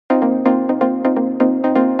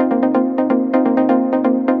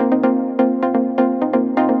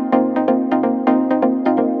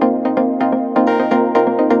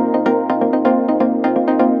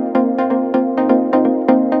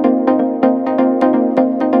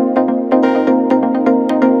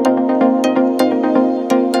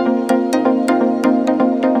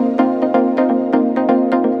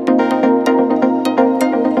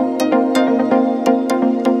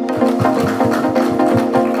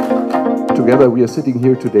together, we are sitting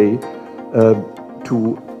here today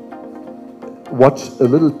to watch a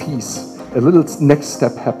little piece, a little next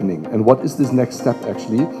step happening. And what is this next step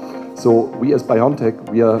actually? So we as BioNTech,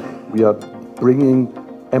 we are bringing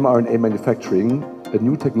mRNA manufacturing, a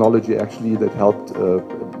new technology actually that helped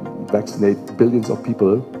vaccinate billions of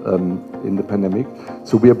people in the pandemic.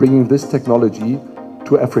 So we are bringing this technology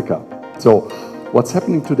to Africa. So what's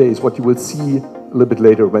happening today is what you will see a little bit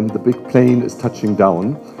later when the big plane is touching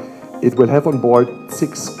down. It will have on board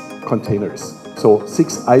 6 containers. So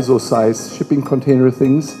 6 ISO-size shipping container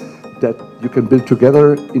things that you can build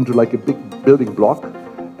together into like a big building block.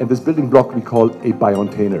 And this building block we call a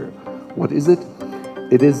BioNTainer. What is it?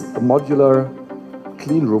 It is a modular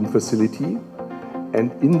clean room facility.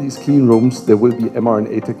 And in these clean rooms, there will be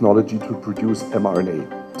mRNA technology to produce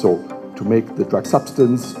mRNA. So to make the drug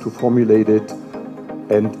substance, to formulate it.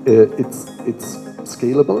 And it's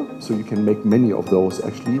scalable, so you can make many of those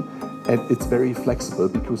actually. And it's very flexible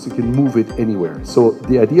because you can move it anywhere. So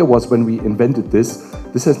the idea was when we invented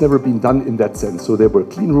this has never been done in that sense. So there were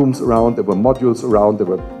clean rooms around, there were modules around, there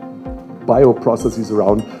were bioprocesses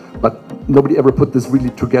around, but nobody ever put this really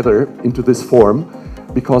together into this form,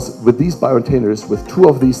 because with these BioNtainers, with 2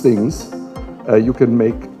 of these things, you can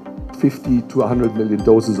make 50 to 100 million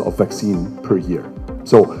doses of vaccine per year.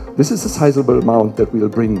 So this is a sizable amount that we'll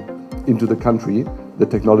bring into the country, the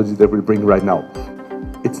technology that we'll bring right now.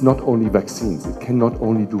 It's not only vaccines, it cannot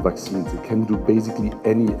only do vaccines, it can do basically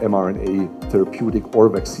any mRNA therapeutic or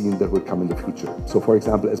vaccine that will come in the future. So for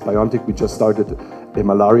example, as BioNTech, we just started a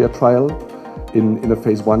malaria trial in a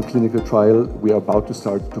phase 1 clinical trial. We are about to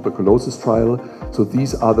start a tuberculosis trial. So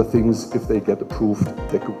these are the things, if they get approved,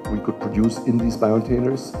 that we could produce in these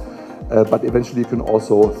BioNtainers. But eventually you can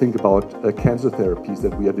also think about cancer therapies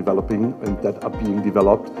that we are developing and that are being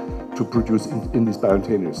developed to produce in these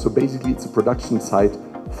BioNtainers. So basically it's a production site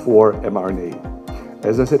for mRNA.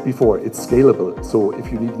 As I said before, it's scalable. So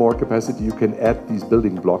if you need more capacity, you can add these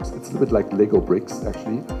building blocks. It's a little bit like Lego bricks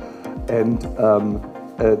actually. And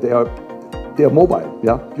they are mobile,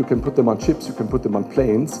 yeah? You can put them on chips, you can put them on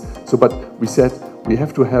planes. So, but we said we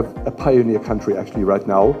have to have a pioneer country actually right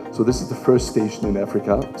now. So this is the first station in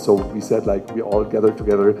Africa. So we said like we all gather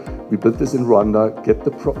together, we built this in Rwanda,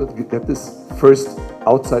 get this first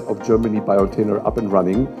outside of Germany BioNTainer up and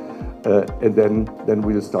running, and then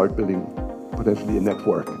we'll start building potentially a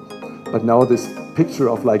network. But now this picture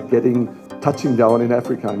of like touching down in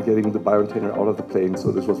Africa and getting the BioNTainer out of the plane.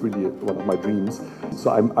 So this was really one of my dreams. So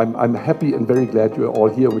I'm happy and very glad you're all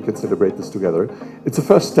here. We can celebrate this together. It's the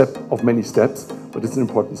first step of many steps, but it's an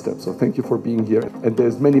important step. So thank you for being here. And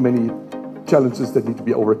there's many challenges that need to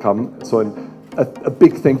be overcome. So a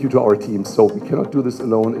big thank you to our team. So we cannot do this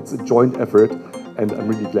alone. It's a joint effort. And I'm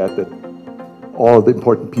really glad that all the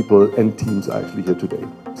important people and teams are actually here today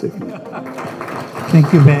safely.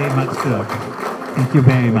 Thank you very much, sir. Thank you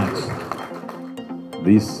very much.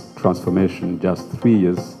 This transformation, just 3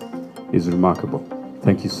 years, is remarkable.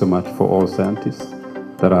 Thank you so much for all scientists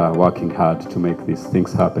that are working hard to make these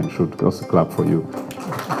things happen. Should also clap for you,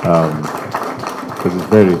 because it's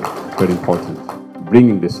very, very important.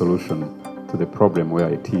 Bringing the solution to the problem where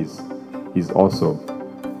it is also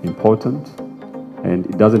important, and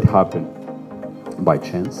it doesn't happen by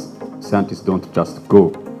chance. Scientists don't just go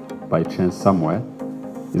by chance somewhere.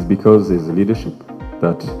 It's because there's a leadership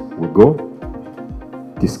that will go,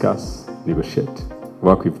 discuss, negotiate,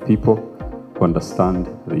 work with people who understand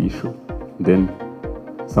the issue. Then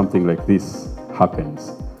something like this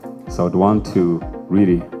happens. So I'd want to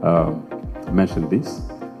really mention this,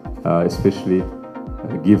 especially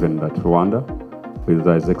given that Rwanda, with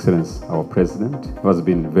His Excellency our President, who has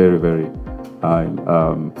been very, very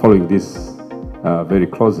following this very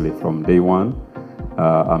closely from day one.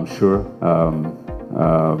 I'm sure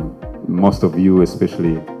most of you,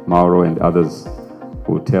 especially Mauro and others,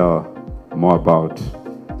 will tell more about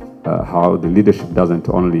how the leadership doesn't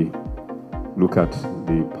only look at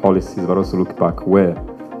the policies, but also look back where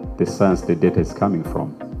the science, the data is coming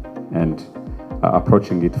from, and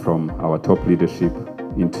approaching it from our top leadership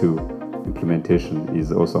into implementation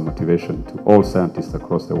is also a motivation to all scientists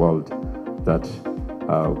across the world that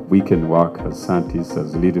we can work as scientists,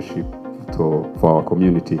 as leadership for our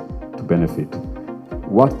community to benefit.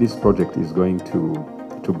 What this project is going to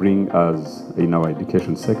bring us in our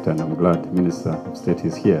education sector, and I'm glad Minister of State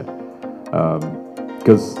is here,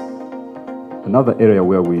 because another area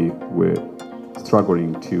where we were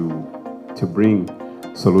struggling to bring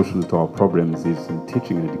solutions to our problems is in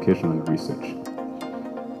teaching and education and research.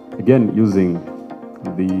 Again, using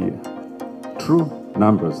the true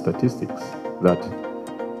numbers, statistics, that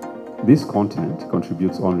this continent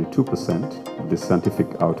contributes only 2% of the scientific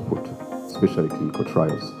output. So especially clinical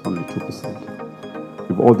trials, only 2%.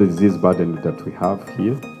 With all the disease burden that we have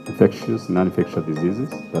here, infectious, non-infectious diseases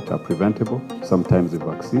that are preventable, sometimes with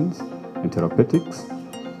vaccines and therapeutics,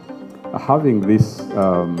 having this,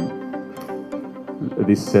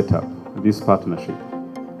 this setup, this partnership,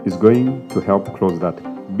 is going to help close that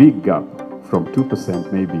big gap from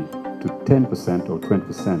 2% maybe to 10% or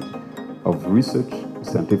 20% of research,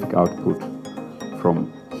 scientific output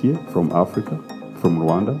from here, from Africa, from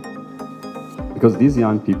Rwanda. Because these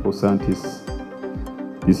young people, scientists,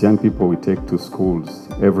 these young people we take to schools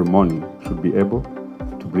every morning should be able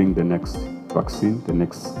to bring the next vaccine, the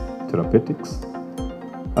next therapeutics,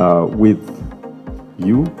 with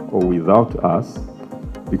you or without us,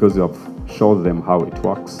 because you have shown them how it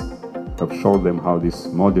works, you have shown them how this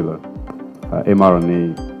modular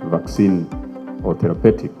mRNA vaccine or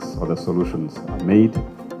therapeutics or the solutions are made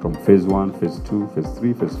from phase 1, phase 2, phase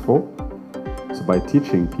 3, phase 4. So by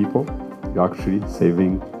teaching people, you're actually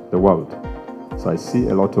saving the world. So I see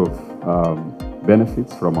a lot of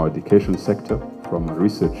benefits from our education sector, from our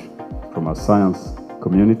research, from our science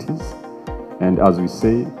communities. And as we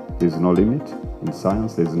say, there's no limit. In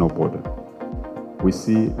science, there's no border. We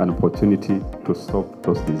see an opportunity to stop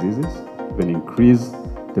those diseases, then increase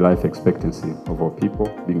the life expectancy of our people,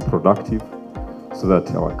 being productive, so that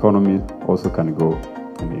our economy also can go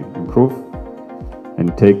and improve.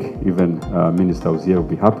 And take even Minister who's here will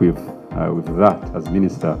be happy with that as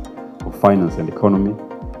Minister of Finance and Economy,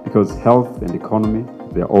 because health and economy,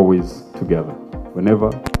 they're always together.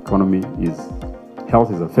 Whenever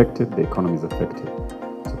health is affected, the economy is affected.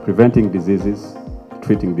 So preventing diseases,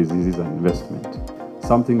 treating diseases, and investment.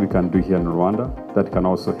 Something we can do here in Rwanda that can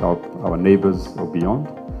also help our neighbors or beyond,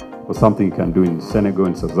 or something you can do in Senegal,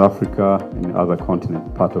 in South Africa, in other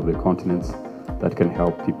part of the continents that can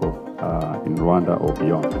help people in Rwanda or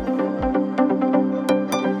beyond.